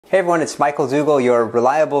Hey everyone, it's Michael Duggal, your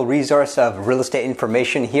reliable resource of real estate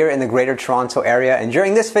information here in the Greater Toronto area. And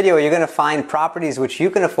during this video, you're going to find properties which you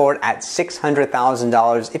can afford at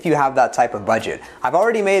 $600,000 if you have that type of budget. I've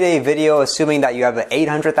already made a video assuming that you have an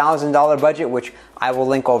 $800,000 budget, which I will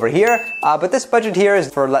link over here. But this budget here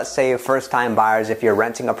is for, let's say, first-time buyers if you're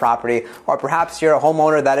renting a property, or perhaps you're a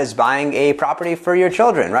homeowner that is buying a property for your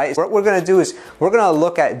children, right? What we're going to do is we're going to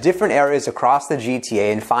look at different areas across the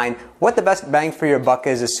GTA and find what the best bang for your buck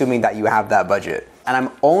is, assuming that you have that budget. And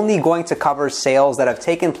I'm only going to cover sales that have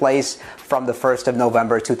taken place from the 1st of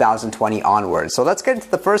November 2020 onwards. So let's get into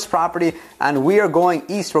the first property, and we are going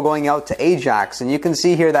east. We're going out to Ajax, and you can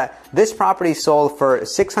see here that this property sold for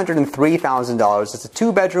 $603,000. It's a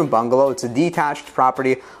 2-bedroom bungalow. It's a detached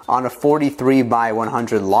property on a 43 by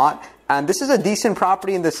 100 lot. And this is a decent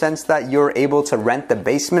property in the sense that you're able to rent the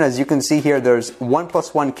basement. As you can see here, there's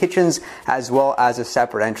 1+1 kitchens as well as a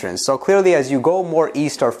separate entrance. So clearly, as you go more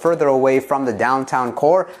east or further away from the downtown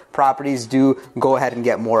core, properties do go ahead and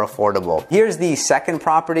get more affordable. Here's the second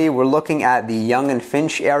property. We're looking at the Yonge and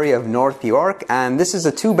Finch area of North York. And this is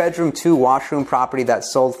a 2-bedroom, 2-washroom property that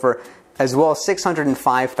sold for as well as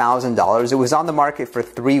 $605,000. It was on the market for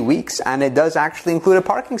 3 weeks, and it does actually include a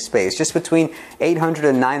parking space just between 800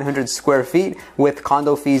 and 900 square feet with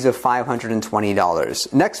condo fees of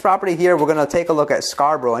 $520. Next property here, we're going to take a look at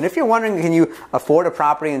Scarborough. And if you're wondering, can you afford a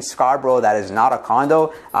property in Scarborough that is not a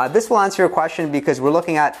condo? This will answer your question because we're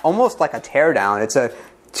looking at almost like a teardown. It's a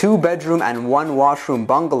 2-bedroom and 1-washroom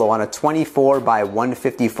bungalow on a 24 by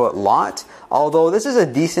 150 foot lot. Although this is a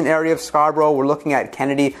decent area of Scarborough, we're looking at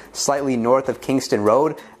Kennedy, slightly north of Kingston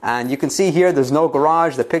Road. And you can see here, there's no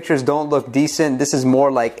garage. The pictures don't look decent. This is more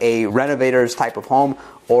like a renovator's type of home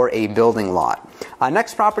or a building lot.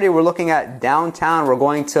 Next property, we're looking at downtown. We're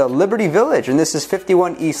going to Liberty Village, and this is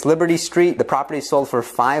 51 East Liberty Street. The property sold for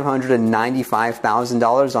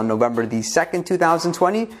 $595,000 on November the 2nd,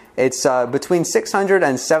 2020. It's between 600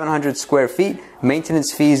 and 700 square feet.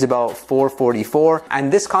 Maintenance fees about $444,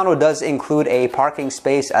 and this condo does include a parking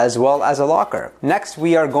space as well as a locker. Next,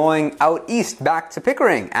 we are going out east back to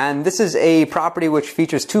Pickering, and this is a property which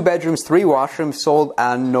features 2 bedrooms, 3 washrooms, sold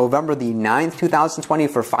on November the 9th, 2020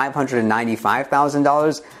 for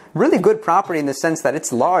 $595,000. Really good property in the sense that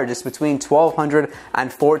it's large. It's between 1,200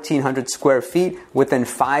 and 1,400 square feet, within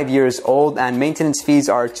 5 years old, and maintenance fees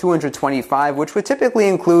are $225, which would typically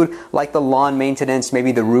include like the lawn maintenance,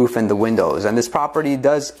 maybe the roof and the windows. And this property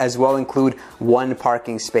does as well include 1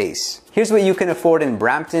 parking space. Here's what you can afford in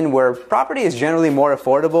Brampton, where property is generally more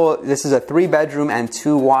affordable. This is a 3-bedroom and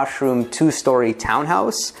 2-washroom, 2-story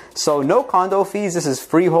townhouse. So no condo fees. This is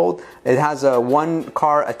freehold. It has a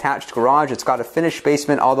 1-car attached garage. It's got a finished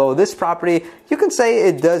basement, although this property, you can say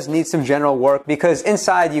it does need some general work because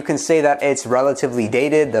inside you can say that it's relatively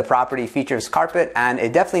dated. The property features carpet and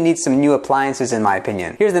it definitely needs some new appliances in my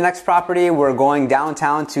opinion. Here's the next property. We're going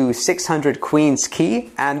downtown to 600 Queens Quay,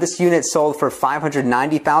 and this unit sold for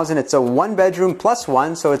 $590,000. It's a 1-bedroom plus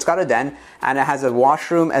 1, so it's got a den, and it has a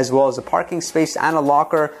washroom as well as a parking space and a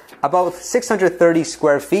locker. About 630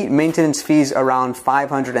 square feet, maintenance fees around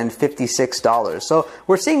 $556. So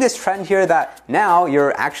we're seeing this trend here that now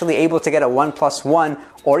you're actually able to get a 1+1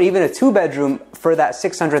 or even a 2-bedroom for that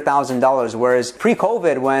 $600,000, whereas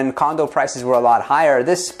pre-COVID, when condo prices were a lot higher,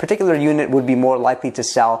 this particular unit would be more likely to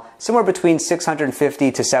sell somewhere between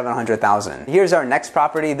 $650,000 to $700,000. Here's our next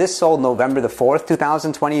property. This sold November the 4th,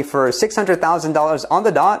 2020 for $600,000 on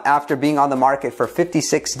the dot after being on the market for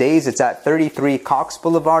 56 days. It's at 33 Cox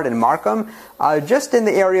Boulevard in Markham, just in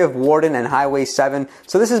the area of Warden and Highway 7.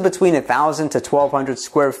 So this is between 1,000 to 1,200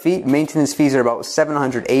 square feet. Maintenance fees are about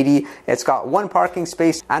 $780. It's got 1 parking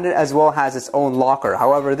space, and it as well has its own locker.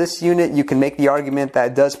 However, this unit, you can make the argument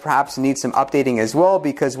that it does perhaps need some updating as well,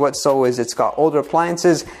 because it's got older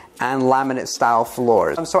appliances and laminate style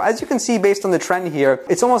floors. So as you can see, based on the trend here,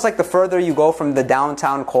 it's almost like the further you go from the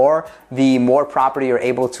downtown core, the more property you're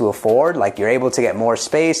able to afford. Like you're able to get more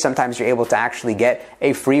space. Sometimes you're able to actually get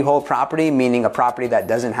a freehold property, meaning a property that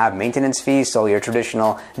doesn't have maintenance fees. So your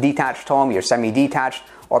traditional detached home, your semi-detached,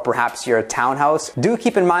 or perhaps your townhouse. Do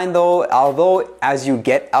keep in mind though, although as you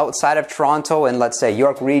get outside of Toronto and let's say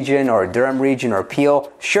York region or Durham region or Peel,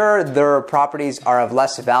 sure, their properties are of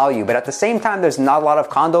less value, but at the same time, there's not a lot of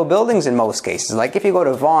condo buildings in most cases. Like if you go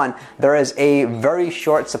to Vaughan, there is a very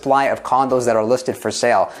short supply of condos that are listed for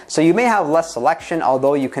sale. So you may have less selection,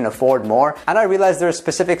 although you can afford more. And I realize there are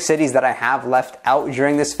specific cities that I have left out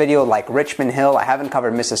during this video, like Richmond Hill. I haven't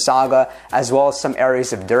covered Mississauga, as well as some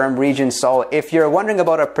areas of Durham region. So if you're wondering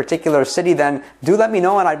about a particular city, then do let me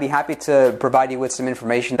know and I'd be happy to provide you with some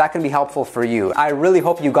information that can be helpful for you. I really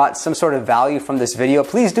hope you got some sort of value from this video.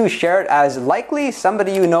 Please do share it, as likely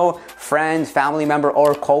somebody you know, friend, family member,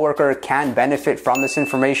 or coworker can benefit from this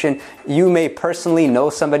information. You may personally know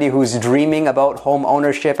somebody who's dreaming about home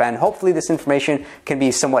ownership, and hopefully this information can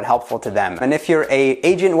be somewhat helpful to them. And if you're an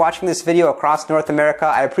agent watching this video across North America,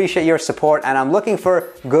 I appreciate your support, and I'm looking for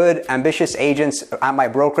good, ambitious agents at my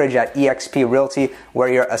brokerage at eXp Realty,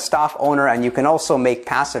 where you're a staff owner and you can also make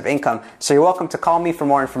passive income. So you're welcome to call me for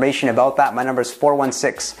more information about that. My number is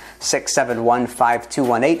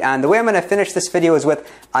 416-671-5218. And the way I'm going to finish this video is with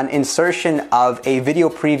an insertion of a video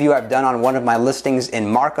preview I've done on one of my listings in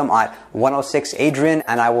Markham at 106 Adrian,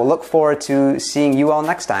 and I will look forward to seeing you all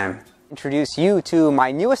next time. Introduce you to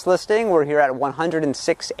my newest listing. We're here at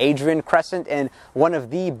 106 Adrian Crescent in one of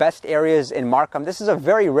the best areas in Markham. This is a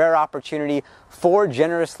very rare opportunity. 4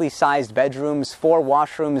 generously sized bedrooms, 4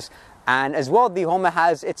 washrooms, and as well, the home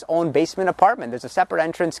has its own basement apartment. There's a separate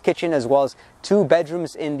entrance, kitchen, as well as 2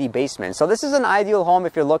 bedrooms in the basement. So this is an ideal home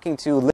if you're looking to live